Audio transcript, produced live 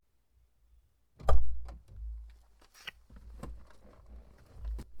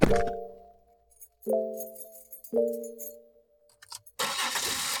Right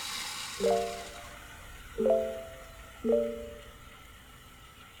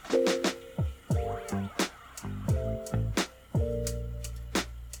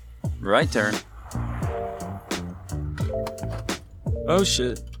turn. Oh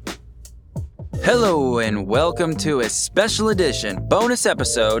shit. Hello and welcome to a special edition bonus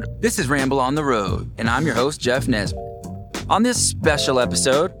episode. This is Ramble on the Road, and I'm your host, Jeff Nesbitt. On this special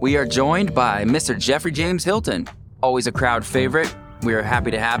episode, we are joined by Mr. Jeffrey James Hilton, always a crowd favorite. We are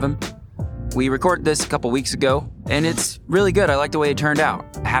happy to have him. We recorded this a couple weeks ago, and it's really good. I like the way it turned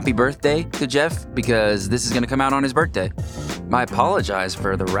out. Happy birthday to Jeff, because this is going to come out on his birthday. I apologize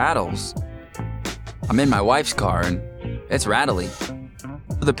for the rattles. I'm in my wife's car, and it's rattly.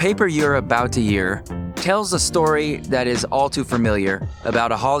 The paper you're about to hear tells a story that is all too familiar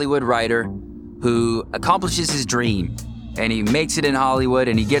about a Hollywood writer who accomplishes his dream, and he makes it in Hollywood,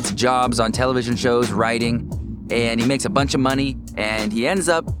 and he gets jobs on television shows writing, and he makes a bunch of money, and he ends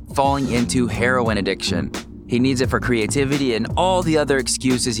up falling into heroin addiction. He needs it for creativity and all the other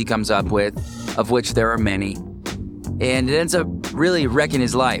excuses he comes up with, of which there are many, and it ends up really wrecking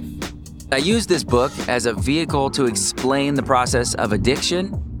his life. I use this book as a vehicle to explain the process of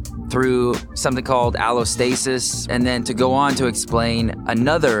addiction through something called allostasis, and then to go on to explain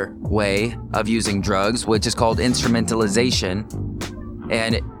another way of using drugs, which is called instrumentalization.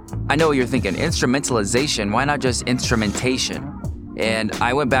 And I know what you're thinking, instrumentalization, why not just instrumentation? And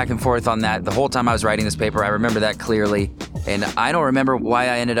I went back and forth on that the whole time I was writing this paper. I remember that clearly. And I don't remember why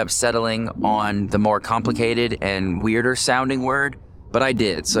I ended up settling on the more complicated and weirder sounding word, but I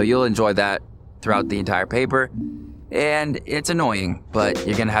did. So you'll enjoy that throughout the entire paper. And it's annoying, but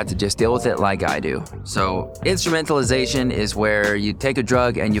you're gonna have to just deal with it like I do. So instrumentalization is where you take a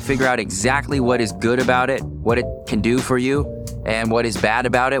drug and you figure out exactly what is good about it, what it can do for you, and what is bad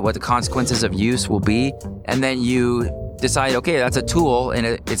about it, what the consequences of use will be. And then you decide, okay, that's a tool and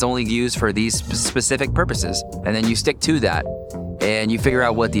it's only used for these specific purposes. And then you stick to that. And you figure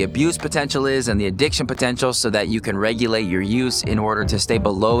out what the abuse potential is and the addiction potential so that you can regulate your use in order to stay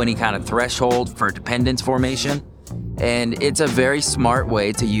below any kind of threshold for dependence formation. And it's a very smart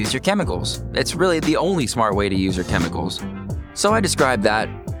way to use your chemicals. It's really the only smart way to use your chemicals. So I described that,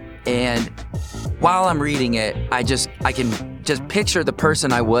 and while I'm reading it, I can just picture the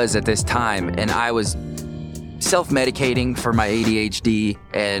person I was at this time, and I was self-medicating for my ADHD,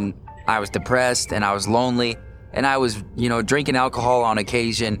 and I was depressed, and I was lonely, and I was, drinking alcohol on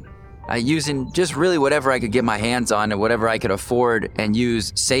occasion, using just really whatever I could get my hands on and whatever I could afford and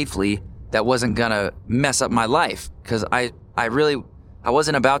use safely that wasn't gonna mess up my life. Because I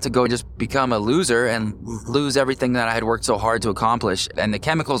wasn't about to go just become a loser and lose everything that I had worked so hard to accomplish. And the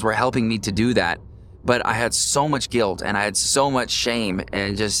chemicals were helping me to do that. But I had so much guilt and I had so much shame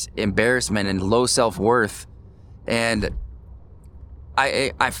and just embarrassment and low self-worth. And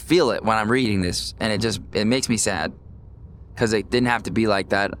I feel it when I'm reading this, and it makes me sad because it didn't have to be like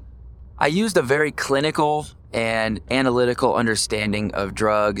that. I used a very clinical and analytical understanding of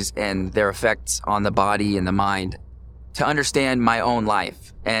drugs and their effects on the body and the mind to understand my own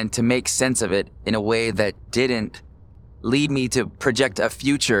life and to make sense of it in a way that didn't lead me to project a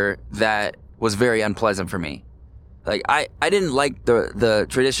future that was very unpleasant for me. Like, I didn't like the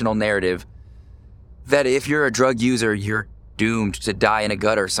traditional narrative that if you're a drug user, you're doomed to die in a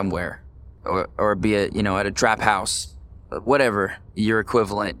gutter somewhere or be at a trap house, whatever your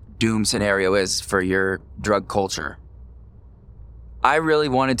equivalent doom scenario is for your drug culture. I really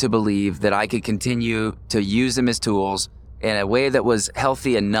wanted to believe that I could continue to use them as tools in a way that was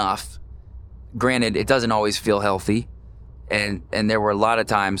healthy enough. Granted, it doesn't always feel healthy, and there were a lot of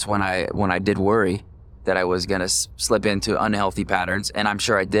times when I did worry that I was gonna slip into unhealthy patterns, and I'm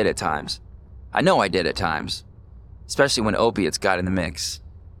sure I did at times. I know I did at times, especially when opiates got in the mix.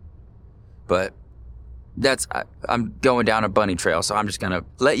 But I'm going down a bunny trail, so I'm just gonna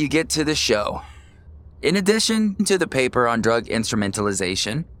let you get to the show. In addition to the paper on drug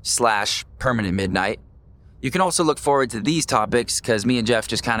instrumentalization / permanent midnight, you can also look forward to these topics because me and Jeff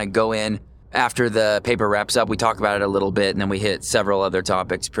just kind of go in after the paper wraps up. We talk about it a little bit, and then we hit several other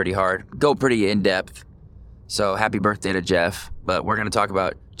topics pretty hard, go pretty in depth. So happy birthday to Jeff. But we're going to talk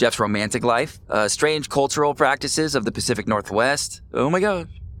about Jeff's romantic life, strange cultural practices of the Pacific Northwest. Oh my God.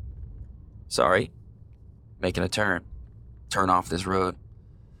 Sorry. Making a turn. Turn off this road.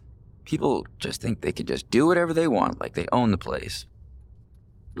 People just think they can just do whatever they want, like they own the place.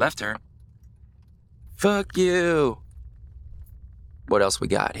 Left turn. Fuck you. What else we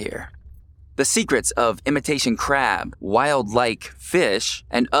got here? The secrets of imitation crab, wild-like fish,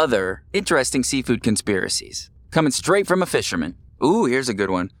 and other interesting seafood conspiracies. Coming straight from a fisherman. Ooh, here's a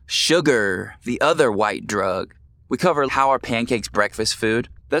good one. Sugar, the other white drug. We cover how are pancakes breakfast food,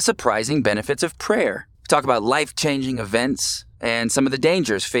 the surprising benefits of prayer. We talk about life-changing events and some of the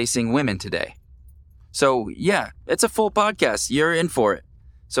dangers facing women today. So yeah, it's a full podcast. You're in for it.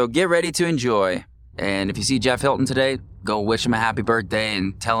 So get ready to enjoy. And if you see Jeff Hilton today, go wish him a happy birthday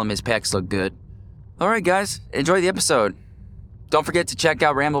and tell him his pecs look good. All right, guys, enjoy the episode. Don't forget to check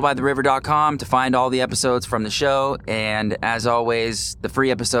out ramblebytheriver.com to find all the episodes from the show. And as always, the free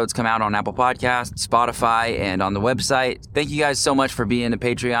episodes come out on Apple Podcasts, Spotify, and on the website. Thank you guys so much for being a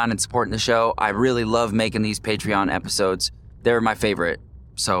Patreon and supporting the show. I really love making these Patreon episodes. They're my favorite.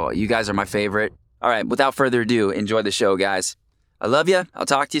 So you guys are my favorite. All right, without further ado, enjoy the show, guys. I love you. I'll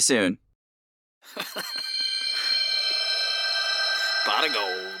talk to you soon. Pot of gold.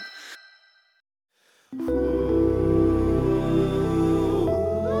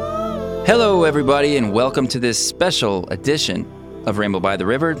 Hello, everybody, and welcome to this special edition of Ramble by the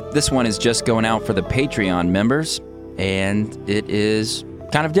River. This one is just going out for the Patreon members, and it is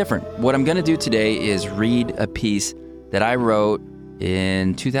kind of different. What I'm going to do today is read a piece that I wrote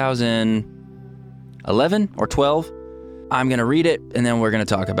in 2011 or 12. I'm going to read it, and then we're going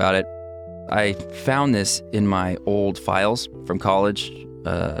to talk about it. I found this in my old files from college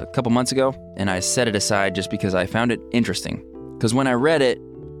a couple months ago, and I set it aside just because I found it interesting. Because when I read it,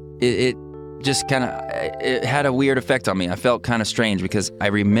 it just kind of, it had a weird effect on me. I felt kind of strange because I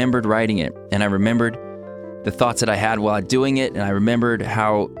remembered writing it, and I remembered the thoughts that I had while doing it, and I remembered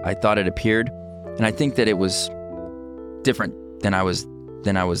how I thought it appeared, and I think that it was different than I was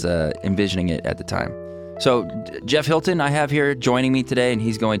envisioning it at the time. So Jeff Hilton, I have here joining me today, and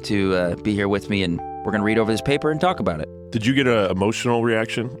he's going to be here with me, and we're going to read over this paper and talk about it. Did you get an emotional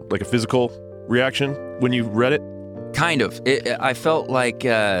reaction, like a physical reaction when you read it? Kind of. I felt like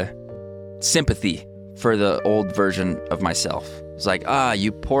sympathy for the old version of myself. It's like,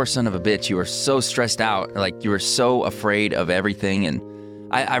 you poor son of a bitch. You were so stressed out. Like, you were so afraid of everything. And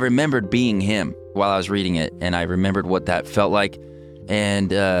I remembered being him while I was reading it, and I remembered what that felt like.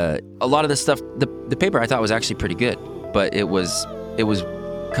 And a lot of the stuff, the paper I thought was actually pretty good, but it was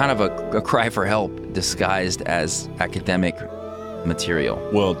kind of a cry for help disguised as academic material.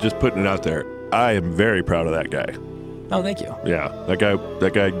 Well, just putting it out there, I am very proud of that guy. Oh, thank you. Yeah, that guy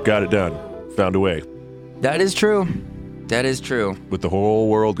got it done, found a way. That is true. That is true. With the whole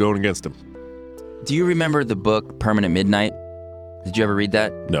world going against him. Do you remember the book Permanent Midnight? Did you ever read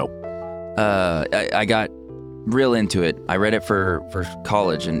that? No. I got real into it. I read it for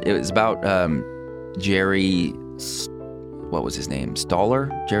college, and it was about Jerry, what was his name?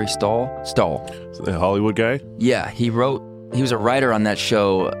 Jerry Stahl? Stahl. The Hollywood guy? Yeah, he was a writer on that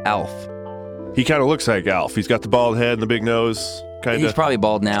show, Alf. He kind of looks like Alf. He's got the bald head and the big nose, kind of. He's probably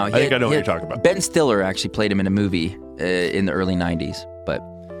bald now. I think I know what you're talking about. Ben Stiller actually played him in a movie in the early 90s, but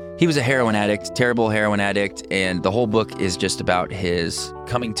he was a heroin addict, terrible heroin addict, and the whole book is just about his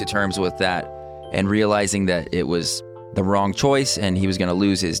coming to terms with that and realizing that it was the wrong choice and he was going to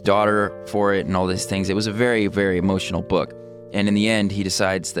lose his daughter for it and all these things. It was a very, very emotional book. And in the end, he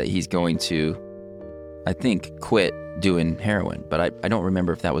decides that he's going to, I think, quit doing heroin, but I don't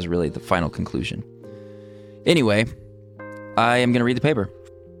remember if that was really the final conclusion. Anyway, I am going to read the paper.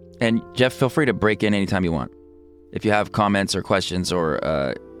 And Jeff, feel free to break in anytime you want. If you have comments or questions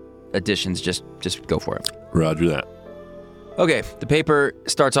or additions, just go for it. Roger that. Okay, the paper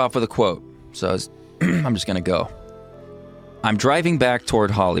starts off with a quote. So I'm just going to go. I'm driving back toward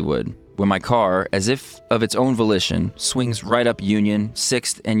Hollywood when my car, as if of its own volition, swings right up Union,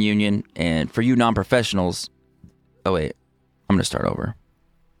 6th and Union, and for you non-professionals... Oh, wait. I'm going to start over.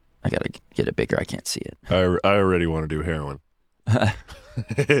 I got to get it bigger. I can't see it. I already want to do heroin.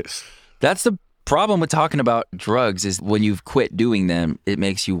 That's the problem with talking about drugs is when you've quit doing them, it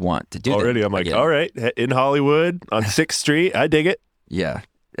makes you want to do them. Already, I'm like, again. All right, in Hollywood on 6th Street, I dig it. Yeah,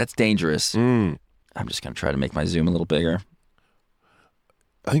 that's dangerous. I'm just going to try to make my Zoom a little bigger.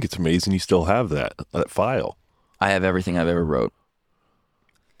 I think it's amazing you still have that file. I have everything I've ever wrote.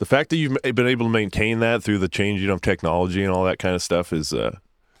 The fact that you've been able to maintain that through the changing of technology and all that kind of stuff is, I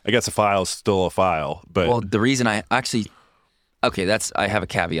guess a file is still a file. But well, the reason I actually, I have a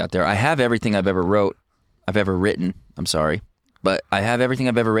caveat there. I have everything I've ever written. I'm sorry. But I have everything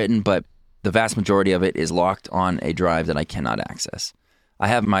I've ever written, but the vast majority of it is locked on a drive that I cannot access. I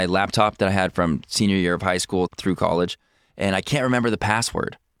have my laptop that I had from senior year of high school through college, and I can't remember the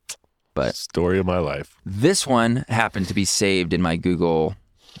password. But story of my life. This one happened to be saved in my Google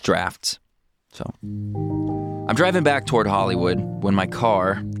Drafts. So I'm driving back toward Hollywood when my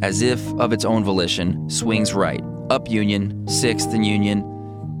car, as if of its own volition, swings right, up Union, 6th and Union.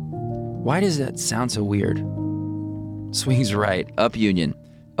 Why does that sound so weird? Swings right, up Union.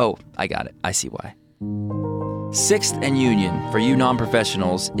 Oh, I got it. I see why. 6th and Union, for you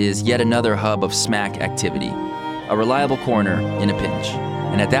non-professionals, is yet another hub of smack activity. A reliable corner in a pinch.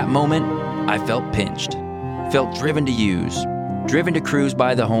 And at that moment, I felt pinched. Felt driven to use. Driven to cruise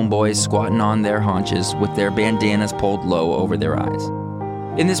by the homeboys squatting on their haunches with their bandanas pulled low over their eyes.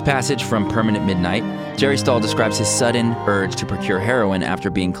 In this passage from Permanent Midnight, Jerry Stahl describes his sudden urge to procure heroin after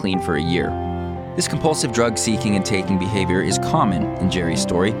being clean for a year. This compulsive drug-seeking and taking behavior is common in Jerry's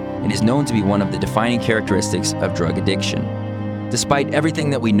story and is known to be one of the defining characteristics of drug addiction. Despite everything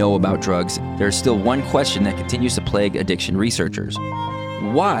that we know about drugs, there is still one question that continues to plague addiction researchers.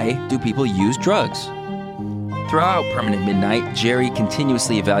 Why do people use drugs? Throughout Permanent Midnight, Jerry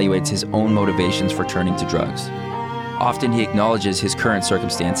continuously evaluates his own motivations for turning to drugs. Often he acknowledges his current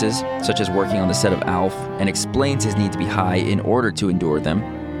circumstances, such as working on the set of ALF, and explains his need to be high in order to endure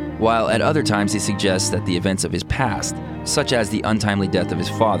them, while at other times he suggests that the events of his past, such as the untimely death of his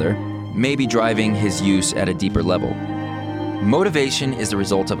father, may be driving his use at a deeper level. Motivation is the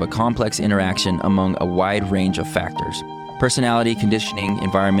result of a complex interaction among a wide range of factors. Personality, conditioning,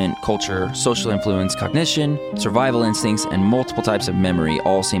 environment, culture, social influence, cognition, survival instincts, and multiple types of memory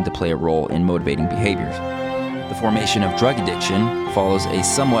all seem to play a role in motivating behaviors. The formation of drug addiction follows a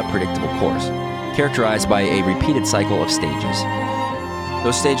somewhat predictable course, characterized by a repeated cycle of stages.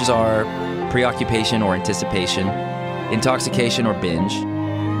 Those stages are preoccupation or anticipation, intoxication or binge,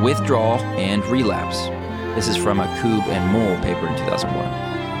 withdrawal, and relapse. This is from a Koob and Moll paper in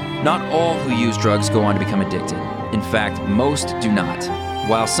 2001. Not all who use drugs go on to become addicted. In fact, most do not.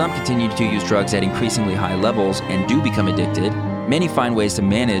 While some continue to use drugs at increasingly high levels and do become addicted, many find ways to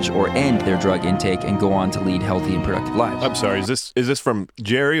manage or end their drug intake and go on to lead healthy and productive lives. I'm sorry, is this from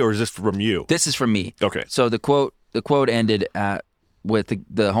Jerry or is this from you? This is from me. Okay. So the quote ended with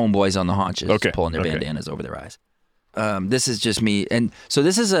the homeboys on the haunches pulling their bandanas over their eyes. This is just me. And so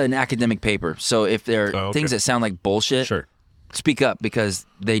this is an academic paper. So if there are things that sound like bullshit, sure, speak up because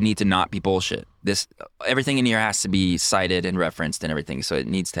they need to not be bullshit. Everything in here has to be cited and referenced and everything. So it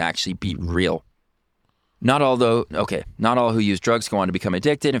needs to actually be real. Not all who use drugs go on to become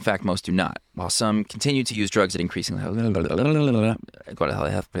addicted. In fact, most do not. While some continue to use drugs at increasingly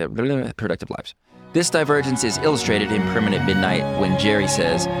productive lives. This divergence is illustrated in Permanent Midnight when Jerry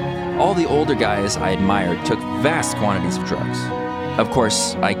says, "All the older guys I admired took vast quantities of drugs. Of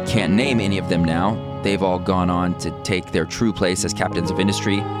course, I can't name any of them now. They've all gone on to take their true place as captains of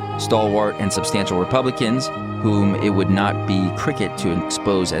industry, stalwart and substantial Republicans, whom it would not be cricket to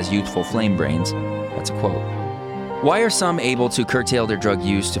expose as youthful flame brains." That's a quote. Why are some able to curtail their drug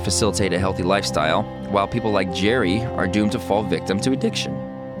use to facilitate a healthy lifestyle, while people like Jerry are doomed to fall victim to addiction?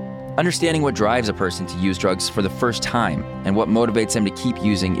 Understanding what drives a person to use drugs for the first time and what motivates them to keep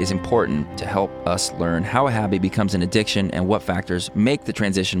using is important to help us learn how a habit becomes an addiction and what factors make the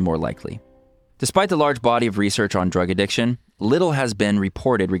transition more likely. Despite the large body of research on drug addiction, little has been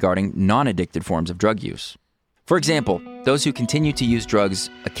reported regarding non-addicted forms of drug use. For example, those who continue to use drugs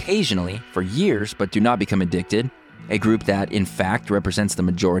occasionally for years but do not become addicted, a group that in fact represents the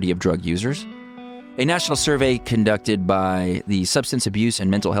majority of drug users. A national survey conducted by the Substance Abuse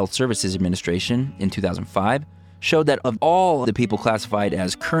and Mental Health Services Administration in 2005 showed that of all the people classified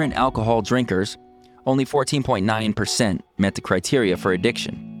as current alcohol drinkers, only 14.9% met the criteria for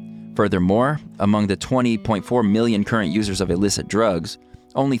addiction. Furthermore, among the 20.4 million current users of illicit drugs,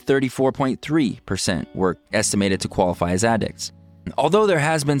 only 34.3% were estimated to qualify as addicts. Although there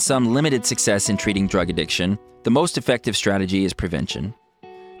has been some limited success in treating drug addiction, the most effective strategy is prevention.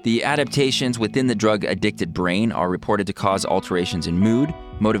 The adaptations within the drug-addicted brain are reported to cause alterations in mood,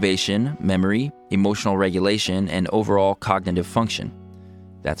 motivation, memory, emotional regulation, and overall cognitive function.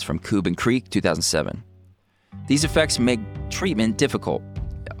 That's from Koob and Creek, 2007. These effects make treatment difficult,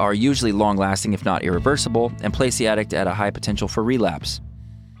 are usually long-lasting if not irreversible, and place the addict at a high potential for relapse.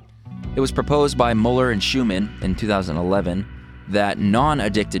 It was proposed by Muller and Schumann in 2011 that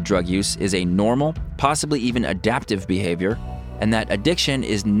non-addicted drug use is a normal, possibly even adaptive behavior, and that addiction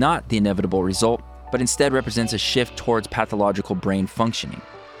is not the inevitable result, but instead represents a shift towards pathological brain functioning.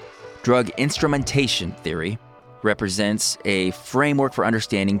 Drug instrumentation theory represents a framework for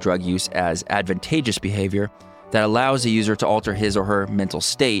understanding drug use as advantageous behavior that allows a user to alter his or her mental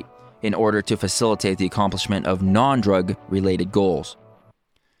state in order to facilitate the accomplishment of non-drug related goals.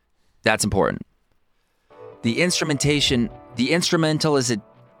 That's important. The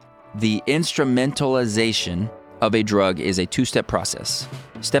instrumentalization of a drug is a two-step process.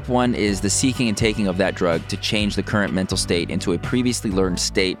 Step one is the seeking and taking of that drug to change the current mental state into a previously learned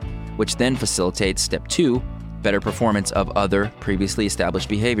state, which then facilitates step two, better performance of other previously established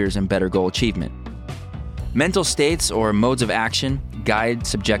behaviors and better goal achievement. Mental states or modes of action guide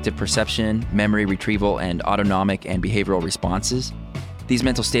subjective perception, memory retrieval, and autonomic and behavioral responses. These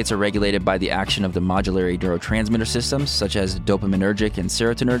mental states are regulated by the action of the modulatory neurotransmitter systems, such as dopaminergic and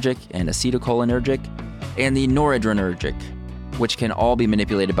serotonergic and acetylcholinergic, and the noradrenergic, which can all be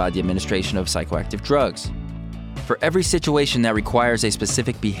manipulated by the administration of psychoactive drugs. For every situation that requires a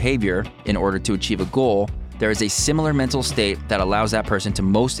specific behavior in order to achieve a goal, there is a similar mental state that allows that person to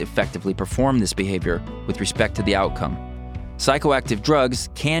most effectively perform this behavior with respect to the outcome. Psychoactive drugs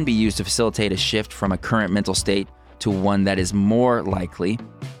can be used to facilitate a shift from a current mental state to one that is more likely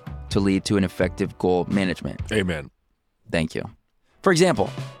to lead to an effective goal management. Amen. Thank you. For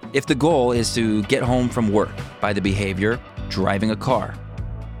example, if the goal is to get home from work by the behavior driving a car,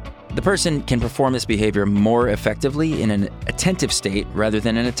 the person can perform this behavior more effectively in an attentive state rather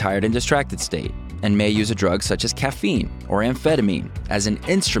than in a tired and distracted state, and may use a drug such as caffeine or amphetamine as an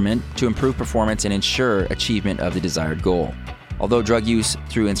instrument to improve performance and ensure achievement of the desired goal. Although drug use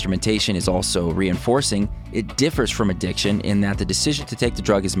through instrumentation is also reinforcing, it differs from addiction in that the decision to take the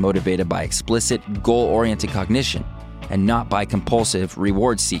drug is motivated by explicit, goal-oriented cognition and not by compulsive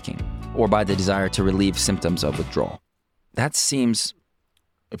reward seeking or by the desire to relieve symptoms of withdrawal. That seems...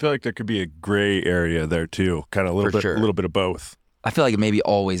 I feel like there could be a gray area there too, kind of a little bit of both. I feel like it maybe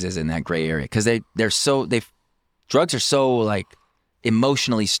always is in that gray area because drugs are so like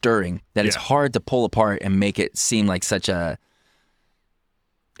emotionally stirring that it's hard to pull apart and make it seem like such a...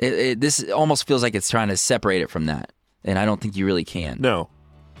 This almost feels like it's trying to separate it from that, and I don't think you really can. No.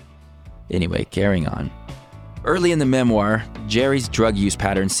 Anyway, carrying on. Early in the memoir, Jerry's drug use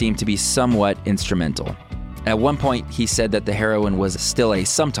pattern seemed to be somewhat instrumental. At one point, he said that the heroin was still a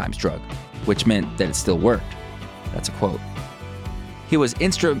sometimes drug, which meant that it still worked. That's a quote. He was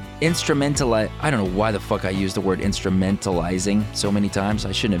instrumentalizing... I don't know why the fuck I used the word instrumentalizing so many times.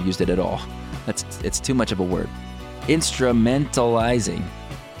 I shouldn't have used it at all. It's too much of a word. Instrumentalizing.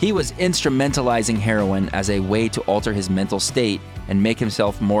 He was instrumentalizing heroin as a way to alter his mental state and make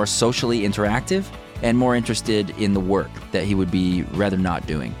himself more socially interactive and more interested in the work that he would be rather not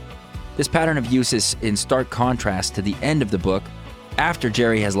doing. This pattern of use is in stark contrast to the end of the book, after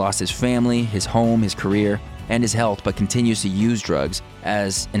Jerry has lost his family, his home, his career, and his health, but continues to use drugs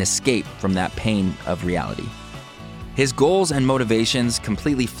as an escape from that pain of reality. His goals and motivations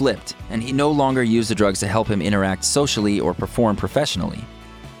completely flipped, and he no longer used the drugs to help him interact socially or perform professionally.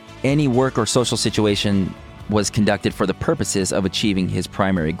 Any work or social situation was conducted for the purposes of achieving his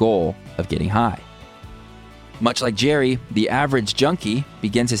primary goal of getting high. Much like Jerry, the average junkie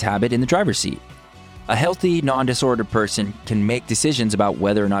begins his habit in the driver's seat. A healthy, non-disordered person can make decisions about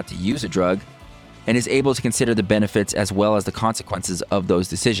whether or not to use a drug and is able to consider the benefits as well as the consequences of those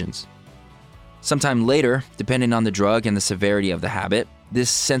decisions. Sometime later, depending on the drug and the severity of the habit, this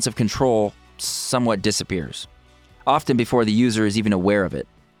sense of control somewhat disappears, often before the user is even aware of it.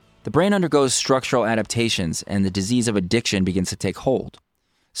 The brain undergoes structural adaptations and the disease of addiction begins to take hold.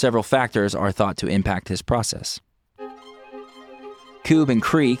 Several factors are thought to impact this process. Koob and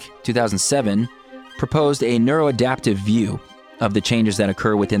Creek, 2007, proposed a neuroadaptive view of the changes that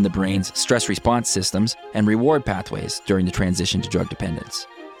occur within the brain's stress response systems and reward pathways during the transition to drug dependence.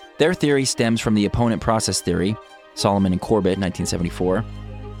 Their theory stems from the opponent process theory, Solomon and Corbett, 1974,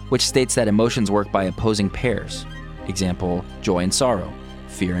 which states that emotions work by opposing pairs. Example, joy and sorrow,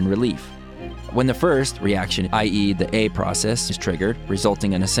 fear and relief. When the first reaction, i.e. the A process, is triggered,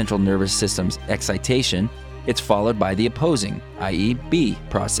 resulting in a central nervous system's excitation, it's followed by the opposing, i.e. B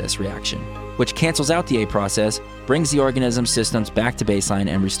process reaction, which cancels out the A process, brings the organism's systems back to baseline,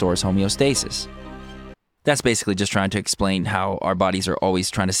 and restores homeostasis. That's basically just trying to explain how our bodies are always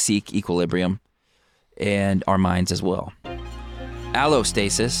trying to seek equilibrium, and our minds as well.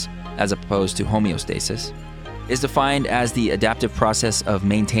 Allostasis, as opposed to homeostasis, is defined as the adaptive process of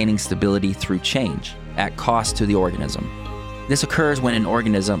maintaining stability through change, at cost to the organism. This occurs when an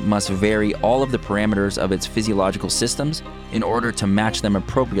organism must vary all of the parameters of its physiological systems in order to match them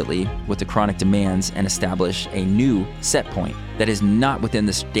appropriately with the chronic demands and establish a new set point that is not within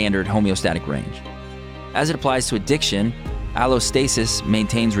the standard homeostatic range. As it applies to addiction, allostasis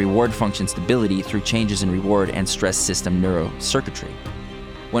maintains reward function stability through changes in reward and stress system neurocircuitry.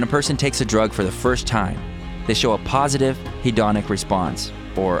 When a person takes a drug for the first time, they show a positive hedonic response,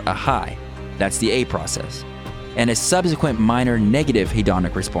 or a high. That's the A process. And a subsequent minor negative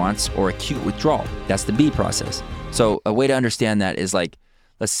hedonic response, or acute withdrawal. That's the B process. So a way to understand that is like,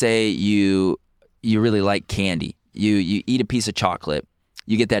 let's say you really like candy. You eat a piece of chocolate,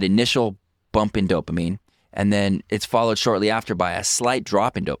 you get that initial bump in dopamine, and then it's followed shortly after by a slight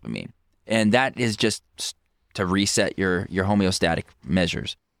drop in dopamine. And that is just to reset your homeostatic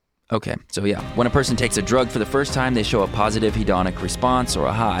measures. Okay, so yeah, when a person takes a drug for the first time, they show a positive hedonic response, or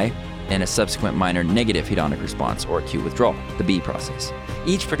a high, and a subsequent minor negative hedonic response, or acute withdrawal, the B process,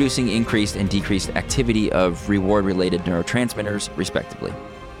 each producing increased and decreased activity of reward-related neurotransmitters, respectively.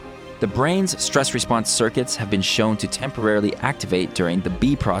 The brain's stress response circuits have been shown to temporarily activate during the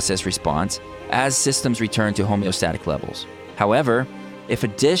B process response as systems return to homeostatic levels. However, if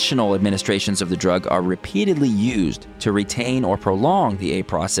additional administrations of the drug are repeatedly used to retain or prolong the A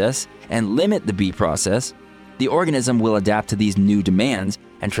process and limit the B process, the organism will adapt to these new demands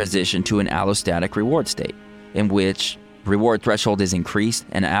and transition to an allostatic reward state, in which reward threshold is increased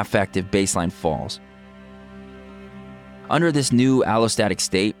and affective baseline falls. Under this new allostatic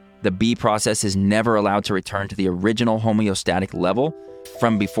state, the B process is never allowed to return to the original homeostatic level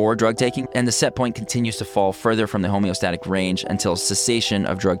from before drug taking, and the set point continues to fall further from the homeostatic range until cessation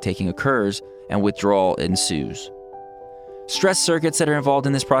of drug taking occurs and withdrawal ensues. Stress circuits that are involved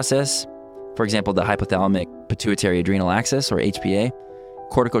in this process, for example, the hypothalamic pituitary adrenal axis, or HPA,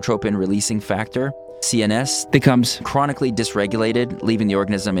 corticotropin releasing factor, CNS, becomes chronically dysregulated, leaving the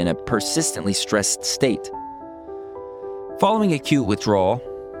organism in a persistently stressed state. Following acute withdrawal,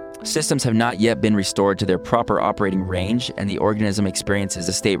 systems have not yet been restored to their proper operating range, and the organism experiences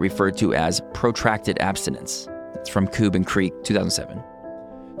a state referred to as protracted abstinence. It's from Koob and Creek, 2007,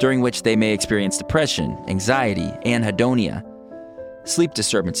 during which they may experience depression, anxiety, anhedonia, sleep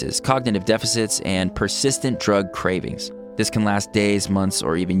disturbances, cognitive deficits, and persistent drug cravings. This can last days, months,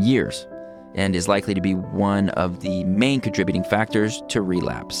 or even years, and is likely to be one of the main contributing factors to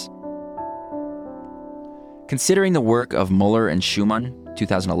relapse. Considering the work of Muller and Schumann,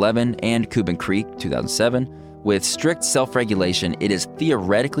 2011, and Koob and Creek, 2007, with strict self-regulation, it is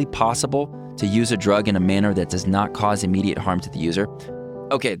theoretically possible to use a drug in a manner that does not cause immediate harm to the user.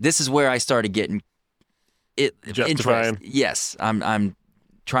 Okay, this is where I started getting justifying. Yes, I'm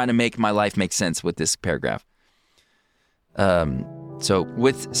trying to make my life make sense with this paragraph. So,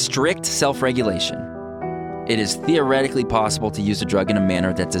 with strict self-regulation, it is theoretically possible to use a drug in a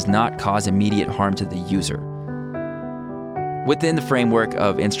manner that does not cause immediate harm to the user. Within the framework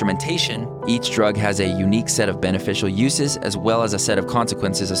of instrumentation, each drug has a unique set of beneficial uses as well as a set of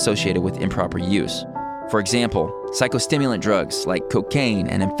consequences associated with improper use. For example, psychostimulant drugs like cocaine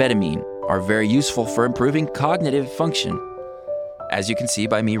and amphetamine are very useful for improving cognitive function, as you can see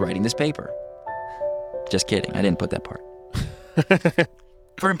by me writing this paper. Just kidding, I didn't put that part.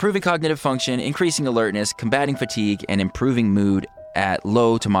 For improving cognitive function, increasing alertness, combating fatigue, and improving mood at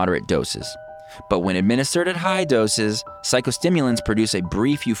low to moderate doses. But when administered at high doses, psychostimulants produce a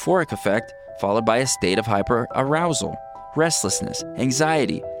brief euphoric effect followed by a state of hyperarousal, restlessness,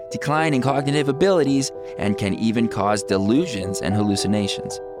 anxiety, decline in cognitive abilities, and can even cause delusions and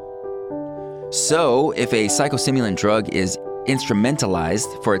hallucinations. So, if a psychostimulant drug is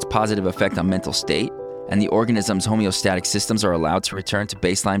instrumentalized for its positive effect on mental state, and the organism's homeostatic systems are allowed to return to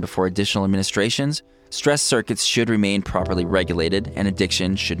baseline before additional administrations, stress circuits should remain properly regulated and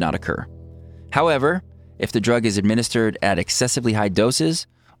addiction should not occur. However, if the drug is administered at excessively high doses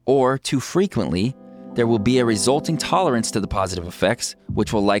or too frequently, there will be a resulting tolerance to the positive effects,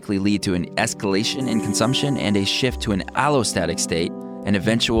 which will likely lead to an escalation in consumption and a shift to an allostatic state and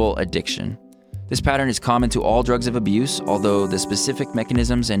eventual addiction. This pattern is common to all drugs of abuse, although the specific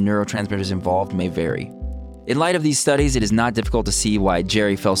mechanisms and neurotransmitters involved may vary. In light of these studies, it is not difficult to see why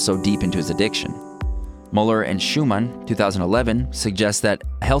Jerry fell so deep into his addiction. Muller and Schumann, 2011, suggest that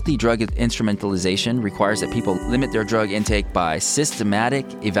healthy drug instrumentalization requires that people limit their drug intake by systematic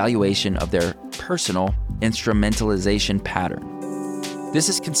evaluation of their personal instrumentalization pattern. This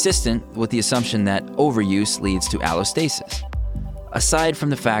is consistent with the assumption that overuse leads to allostasis. Aside from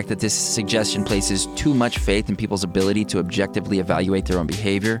the fact that this suggestion places too much faith in people's ability to objectively evaluate their own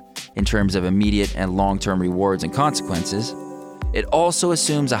behavior in terms of immediate and long-term rewards and consequences, it also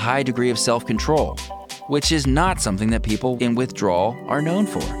assumes a high degree of self-control, which is not something that people in withdrawal are known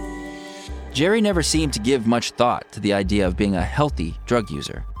for. Jerry never seemed to give much thought to the idea of being a healthy drug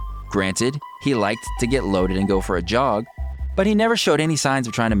user. Granted, he liked to get loaded and go for a jog, but he never showed any signs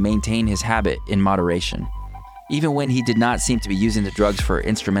of trying to maintain his habit in moderation. Even when he did not seem to be using the drugs for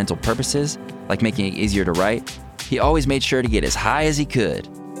instrumental purposes, like making it easier to write, he always made sure to get as high as he could.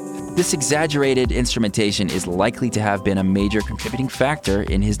 This exaggerated instrumentation is likely to have been a major contributing factor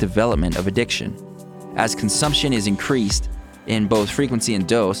in his development of addiction. As consumption is increased in both frequency and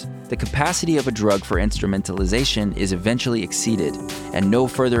dose, the capacity of a drug for instrumentalization is eventually exceeded, and no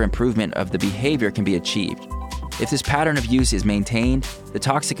further improvement of the behavior can be achieved. If this pattern of use is maintained, the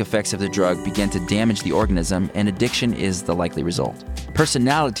toxic effects of the drug begin to damage the organism, and addiction is the likely result.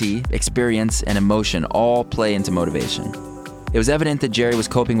 Personality, experience, and emotion all play into motivation. It was evident that Jerry was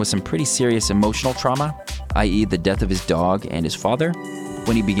coping with some pretty serious emotional trauma, i.e. the death of his dog and his father,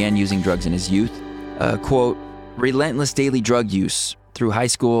 when he began using drugs in his youth. Quote, relentless daily drug use through high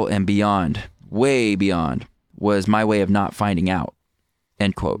school and beyond, way beyond, was my way of not finding out,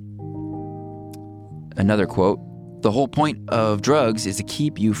 end quote. Another quote, the whole point of drugs is to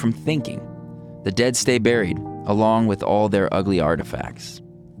keep you from thinking. The dead stay buried, along with all their ugly artifacts,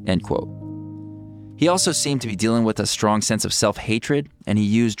 end quote. He also seemed to be dealing with a strong sense of self-hatred, and he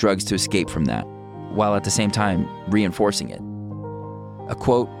used drugs to escape from that, while at the same time reinforcing it. A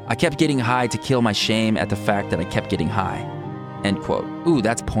quote, I kept getting high to kill my shame at the fact that I kept getting high, end quote. Ooh,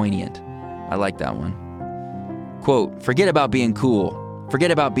 that's poignant. I like that one. Quote, forget about being cool. Forget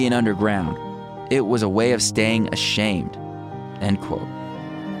about being underground. It was a way of staying ashamed, end quote.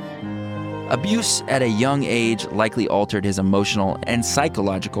 Abuse at a young age likely altered his emotional and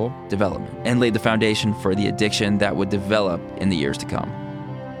psychological development and laid the foundation for the addiction that would develop in the years to come.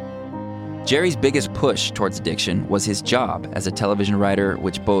 Jerry's biggest push towards addiction was his job as a television writer,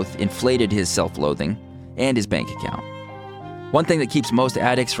 which both inflated his self-loathing and his bank account. One thing that keeps most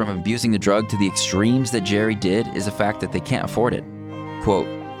addicts from abusing the drug to the extremes that Jerry did is the fact that they can't afford it. Quote,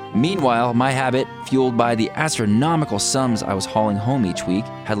 meanwhile, my habit, fueled by the astronomical sums I was hauling home each week,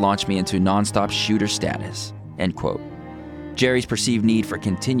 had launched me into nonstop shooter status, end quote. Jerry's perceived need for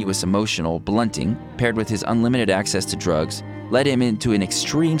continuous emotional blunting, paired with his unlimited access to drugs, led him into an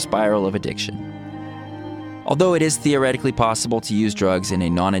extreme spiral of addiction. Although it is theoretically possible to use drugs in a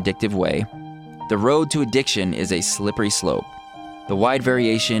non-addictive way, the road to addiction is a slippery slope. The wide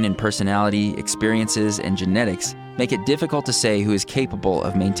variation in personality, experiences, and genetics make it difficult to say who is capable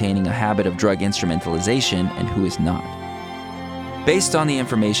of maintaining a habit of drug instrumentalization and who is not. Based on the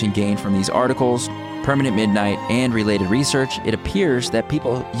information gained from these articles, Permanent Midnight, and related research, it appears that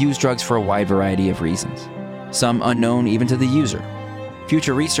people use drugs for a wide variety of reasons, some unknown even to the user.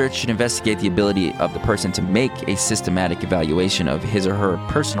 Future research should investigate the ability of the person to make a systematic evaluation of his or her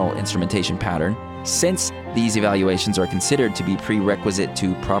personal instrumentation pattern, since these evaluations are considered to be prerequisite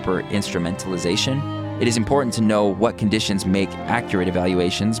to proper instrumentalization. It is important to know what conditions make accurate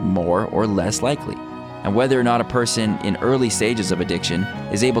evaluations more or less likely, and whether or not a person in early stages of addiction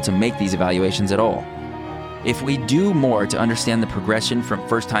is able to make these evaluations at all. If we do more to understand the progression from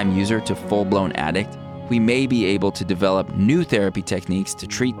first-time user to full-blown addict, we may be able to develop new therapy techniques to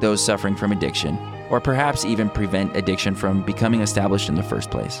treat those suffering from addiction, or perhaps even prevent addiction from becoming established in the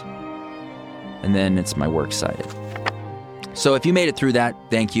first place. And then it's my works cited. So if you made it through that,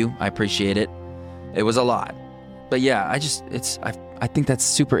 thank you. I appreciate it. It was a lot. But yeah, I think that's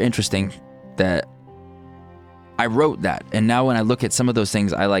super interesting that I wrote that. And now when I look at some of those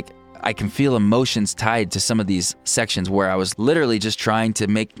things, I can feel emotions tied to some of these sections where I was literally just trying to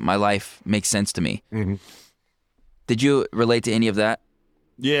make my life make sense to me. Mm-hmm. Did you relate to any of that?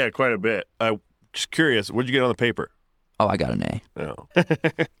 Yeah, quite a bit. I'm just curious, what'd you get on the paper? Oh, I got an A. Oh.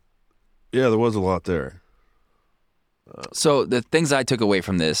 Yeah, there was a lot there. So the things I took away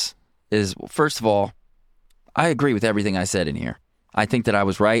from this is, first of all, I agree with everything I said in here. I think that I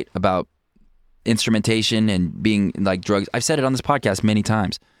was right about instrumentation and being like drugs. I've said it on this podcast many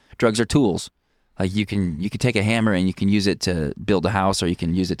times. Drugs are tools. Like you can take a hammer and you can use it to build a house, or you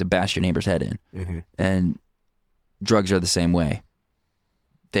can use it to bash your neighbor's head in. Mm-hmm. And drugs are the same way.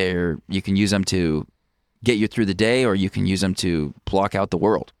 You can use them to get you through the day, or you can use them to block out the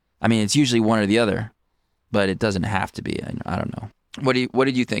world. I mean, it's usually one or the other, but it doesn't have to be. I don't know. What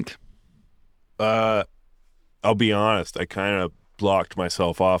did you think? I'll be honest. I kind of blocked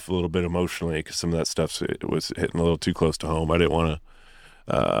myself off a little bit emotionally because some of that stuff was hitting a little too close to home. I didn't want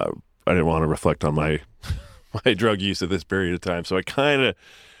to reflect on my drug use at this period of time. So I kind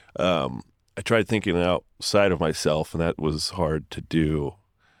of I tried thinking outside of myself, and that was hard to do.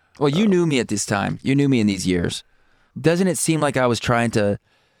 Well, you knew me at this time. You knew me in these years. Doesn't it seem like I was trying to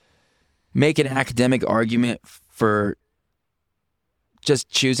make an academic argument for just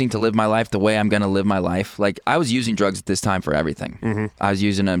choosing to live my life the way I'm going to live my life? Like, I was using drugs at this time for everything. Mm-hmm. I was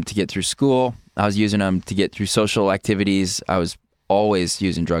using them to get through school. I was using them to get through social activities. I was always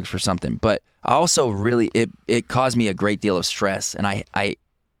using drugs for something. But I also really, it caused me a great deal of stress, and I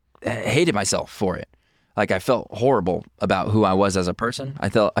hated myself for it. Like, I felt horrible about who I was as a person. I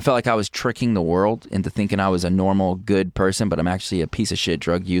felt like I was tricking the world into thinking I was a normal, good person, but I'm actually a piece of shit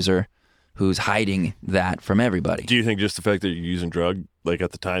drug user who's hiding that from everybody. Do you think just the fact that you're using drug, like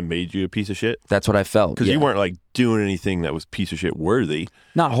at the time, made you a piece of shit? That's what I felt. Because you weren't like doing anything that was piece of shit worthy.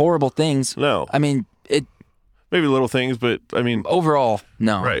 Not horrible things. No. I mean, maybe little things, but I mean, overall,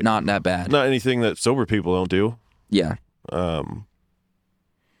 no, right. Not that bad. Not anything that sober people don't do. Yeah.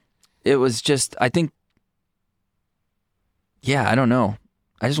 It was just, I think yeah, I don't know.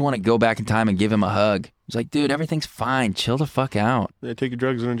 I just want to go back in time and give him a hug. He's like, dude, everything's fine. Chill the fuck out. Yeah, take your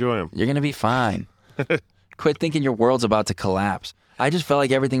drugs and enjoy them. You're going to be fine. Quit thinking your world's about to collapse. I just felt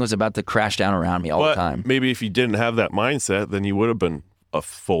like everything was about to crash down around me all the time. Maybe if you didn't have that mindset, then you would have been a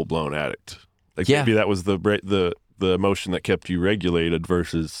full-blown addict. Like Yeah. maybe that was the emotion that kept you regulated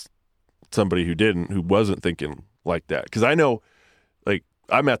versus somebody who didn't, who wasn't thinking like that. Because I know, like,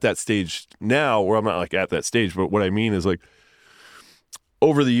 I'm at that stage now where I'm not like at that stage, but what I mean is like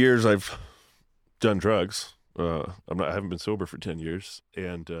over the years I've done drugs. I haven't been sober for 10 years,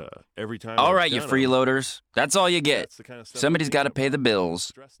 and every time. All right, you freeloaders. That's all you get. That's the kind of stuff Somebody's I'm got to thinking pay the about.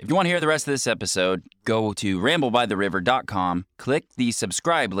 bills. If you want to hear the rest of this episode, go to ramblebytheriver.com, click the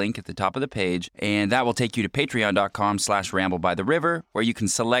subscribe link at the top of the page, and that will take you to patreon.com/ramblebytheriver, where you can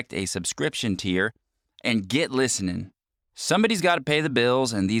select a subscription tier and get listening. Somebody's got to pay the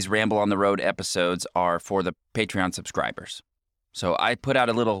bills, and these Ramble on the Road episodes are for the Patreon subscribers. So I put out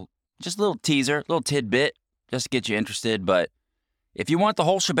a little teaser, a little tidbit, just to get you interested, but if you want the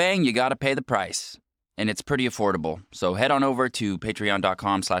whole shebang, you got to pay the price. And it's pretty affordable. So head on over to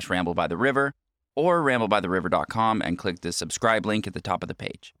patreon.com/ramblebytheriver or ramblebytheriver.com and click the subscribe link at the top of the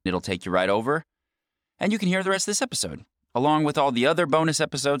page. It'll take you right over, and you can hear the rest of this episode, along with all the other bonus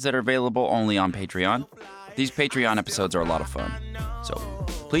episodes that are available only on Patreon. These Patreon episodes are a lot of fun. So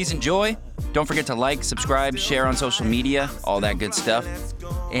please enjoy. Don't forget to like, subscribe, share on social media, all that good stuff.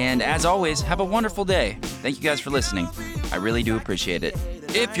 And as always, have a wonderful day. Thank you guys for listening. I really do appreciate it.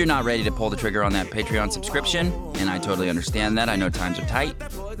 If you're not ready to pull the trigger on that Patreon subscription, and I totally understand that, I know times are tight,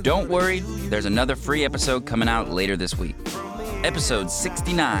 don't worry, there's another free episode coming out later this week. Episode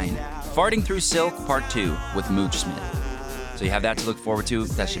 69, Farting Through Silk Part 2 with Mooch Smith. So you have that to look forward to.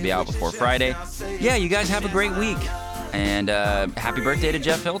 That should be out before Friday. Yeah, you guys have a great week. And happy birthday to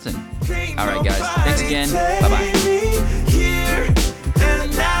Jeff Hilton. All right, guys. Thanks again. Bye-bye.